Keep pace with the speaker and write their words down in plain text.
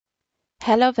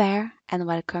Hello there, and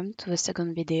welcome to the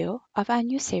second video of our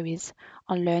new series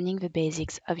on learning the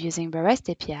basics of using the REST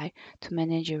API to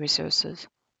manage your resources.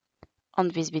 On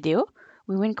this video,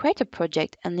 we will create a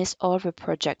project and list all the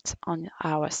projects on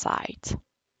our site.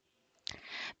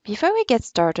 Before we get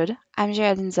started, I'm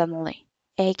Geraldine Zanoli,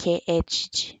 aka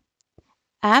Gigi.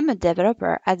 I'm a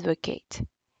developer advocate,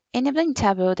 enabling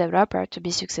Tableau developers to be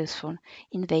successful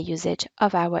in the usage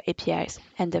of our APIs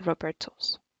and developer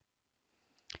tools.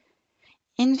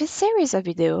 In this series of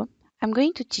videos, I'm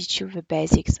going to teach you the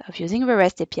basics of using the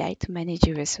REST API to manage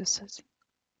your resources.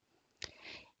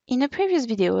 In a previous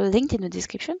video linked in the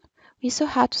description, we saw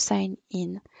how to sign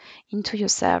in into your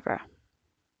server.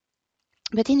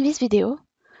 But in this video,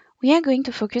 we are going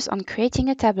to focus on creating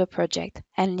a Tableau project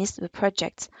and list the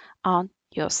projects on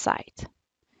your site.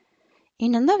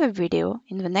 In another video,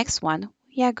 in the next one,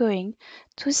 we are going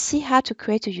to see how to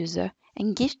create a user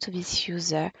and give to this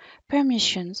user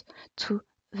permissions to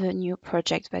the new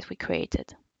project that we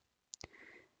created.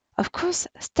 Of course,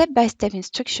 step-by-step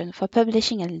instructions for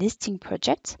publishing and listing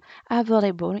projects are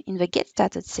available in the Get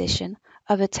Started session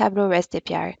of the Tableau REST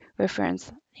API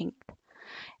reference link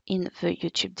in the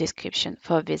YouTube description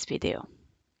for this video.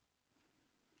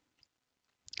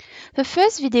 The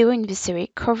first video in this series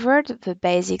covered the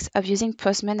basics of using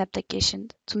Postman application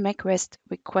to make REST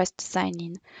request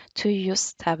sign-in to your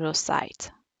Tableau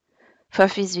site. For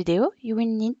this video, you will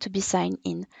need to be signed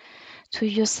in to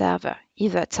your server,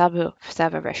 either Tableau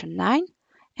Server version 9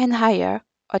 and higher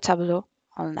or Tableau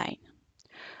Online.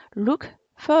 Look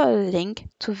for a link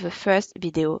to the first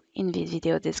video in the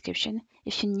video description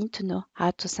if you need to know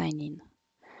how to sign in.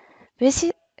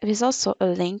 There is also a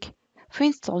link for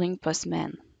installing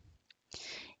Postman.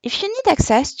 If you need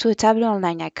access to a Tableau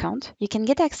Online account, you can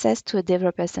get access to a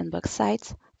Developer Sandbox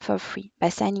site for free by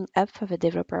signing up for the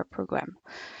developer program,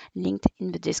 linked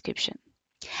in the description.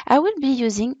 I will be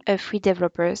using a free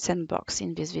Developer Sandbox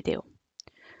in this video.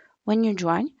 When you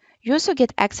join, you also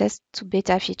get access to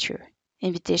beta feature,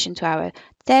 invitation to our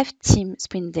dev team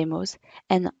sprint demos,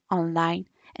 and online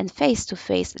and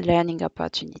face-to-face learning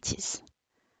opportunities.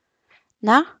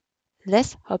 Now,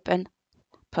 let's open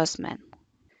Postman.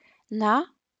 Now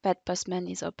that Postman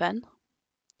is open,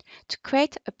 to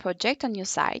create a project on your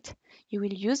site, you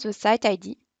will use the site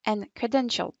ID and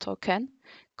credential token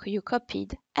you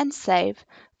copied and saved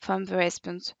from the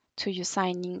response to your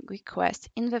signing request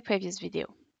in the previous video.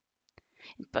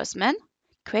 In Postman,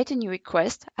 create a new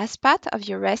request as part of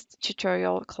your REST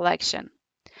tutorial collection.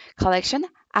 Collections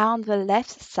are on the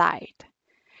left side.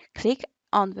 Click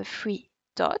on the three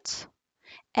dots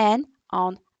and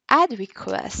on Add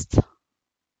Request.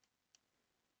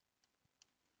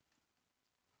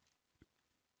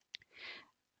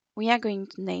 We are going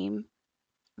to name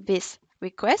this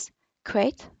request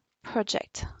Create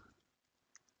Project.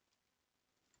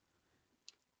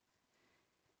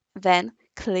 Then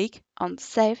click on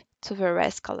Save to the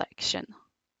REST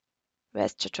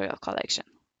tutorial collection.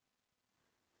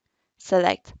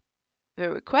 Select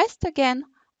the request again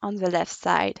on the left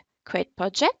side, Create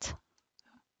Project.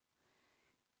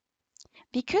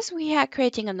 Because we are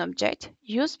creating an object,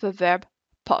 use the verb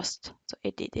post. So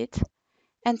edit it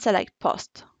and select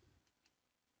Post.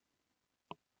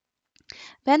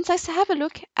 Then let's have a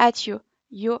look at your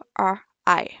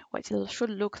URI, what it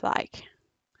should look like.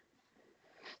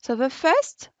 So the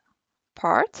first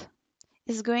part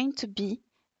is going to be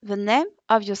the name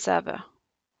of your server,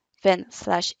 then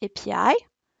 /API,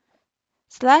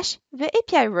 /the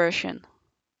API version,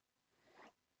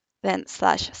 then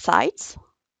 /sites,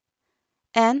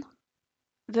 and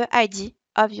the ID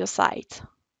of your site,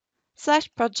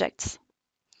 /projects.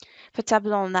 For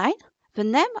Tableau Online, the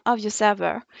name of your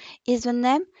server is the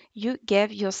name you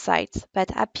gave your site that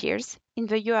appears in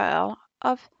the URL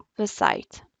of the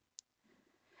site.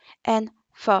 And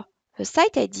for the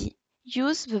site ID,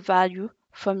 use the value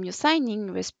from your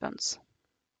signing response.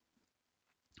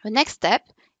 The next step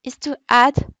is to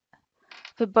add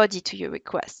the body to your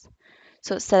request.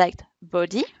 So select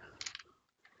Body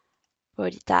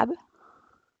tab,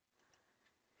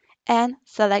 and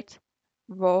select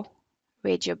Raw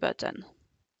Radio button.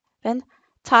 Then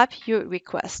type your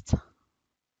request.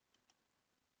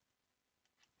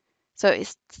 So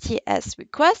it's TS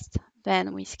request.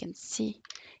 Then we can see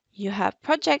you have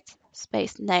project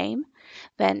space name.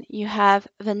 Then you have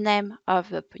the name of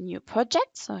the new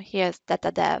project. So here's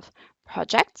DataDev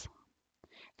project.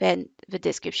 Then the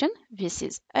description. This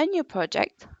is a new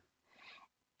project.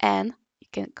 And you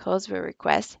can close the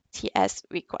request TS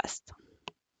request.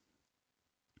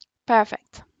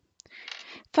 Perfect.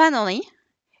 Finally,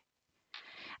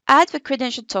 add the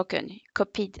credential token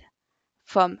copied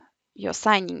from your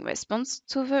signing response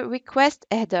to the request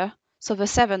header so the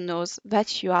server knows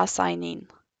that you are signing.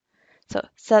 So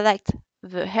select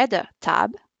the header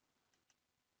tab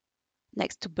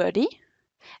next to body,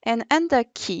 and under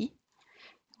key,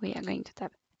 we are going to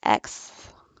type X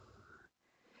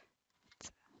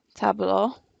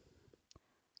Tableau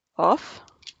off,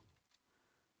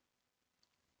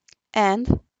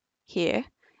 and here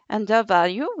under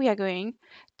value we are going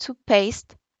to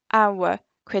paste our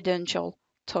credential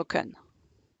token.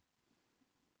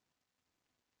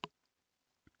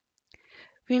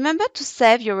 Remember to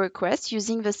save your request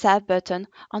using the Save button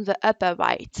on the upper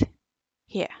right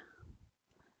here.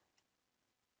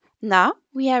 Now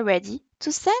we are ready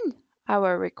to send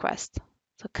our request.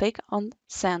 So click on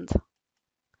Send.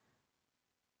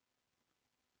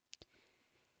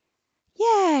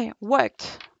 Yeah,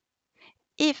 worked!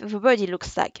 If the body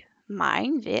looks like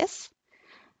mine,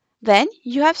 then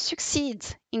you have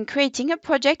succeeded in creating a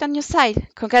project on your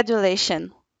site.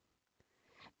 Congratulations!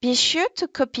 Be sure to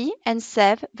copy and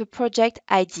save the project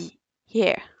ID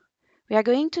here. We are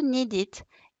going to need it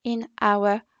in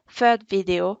our third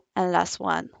video and last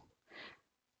one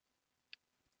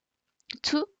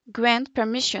to grant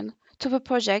permission to the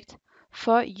project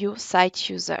for your site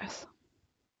users.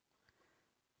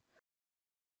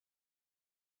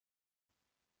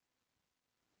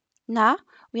 Now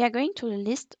we are going to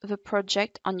list the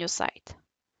project on your site.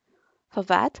 For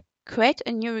that, create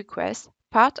a new request,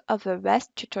 part of the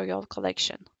REST tutorial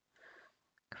collection.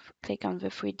 Click on the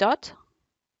three dots,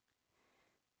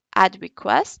 add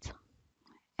request,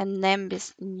 and name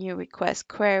this new request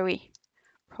query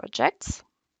projects.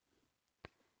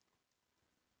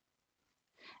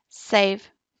 Save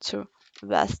to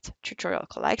REST tutorial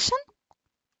collection.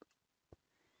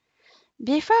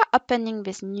 Before opening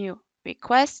this new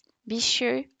request, be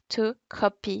sure to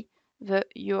copy the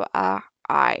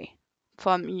URI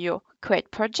from your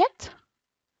create project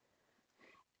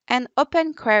and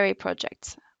open query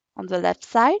project. On the left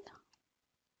side,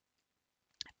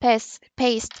 paste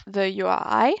the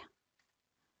URI.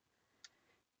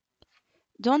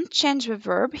 Don't change the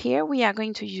verb here. We are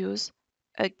going to use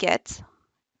a get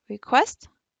request.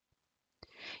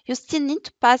 You still need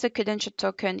to pass a credential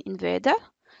token in the header,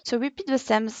 so repeat the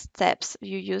same steps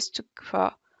you used to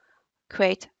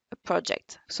create a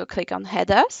project. So click on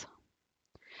headers.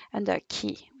 Under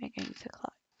key, we're going to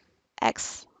click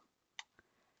X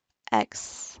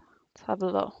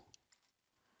Tableau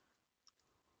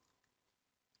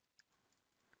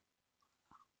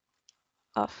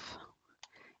off,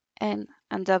 and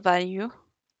under value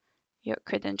your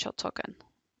credential token.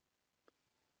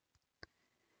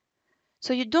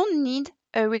 So you don't need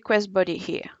a request body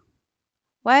here.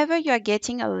 Wherever you are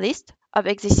getting a list of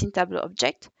existing Tableau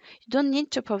objects, you don't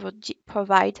need to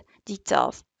provide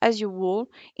details as you would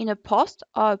in a post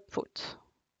or a put.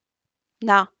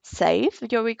 Now save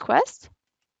your request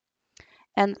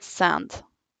and send.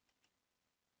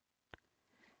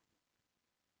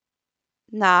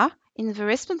 Now in the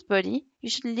response body, you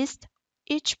should list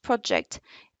each project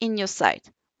in your site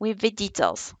with the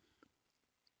details,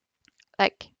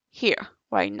 like here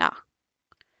right now.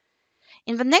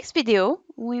 In the next video,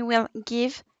 we will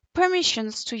give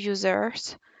permissions to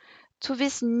users to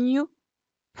this new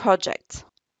project.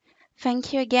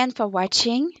 Thank you again for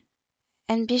watching,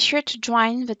 and be sure to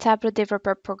join the Tableau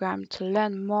Developer Program to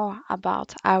learn more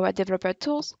about our developer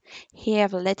tools, hear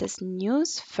the latest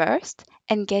news first,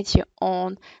 and get your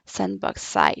own sandbox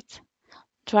site.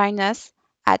 Join us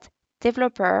at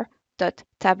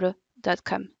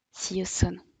developer.tableau.com. See you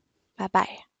soon.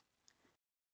 Bye-bye.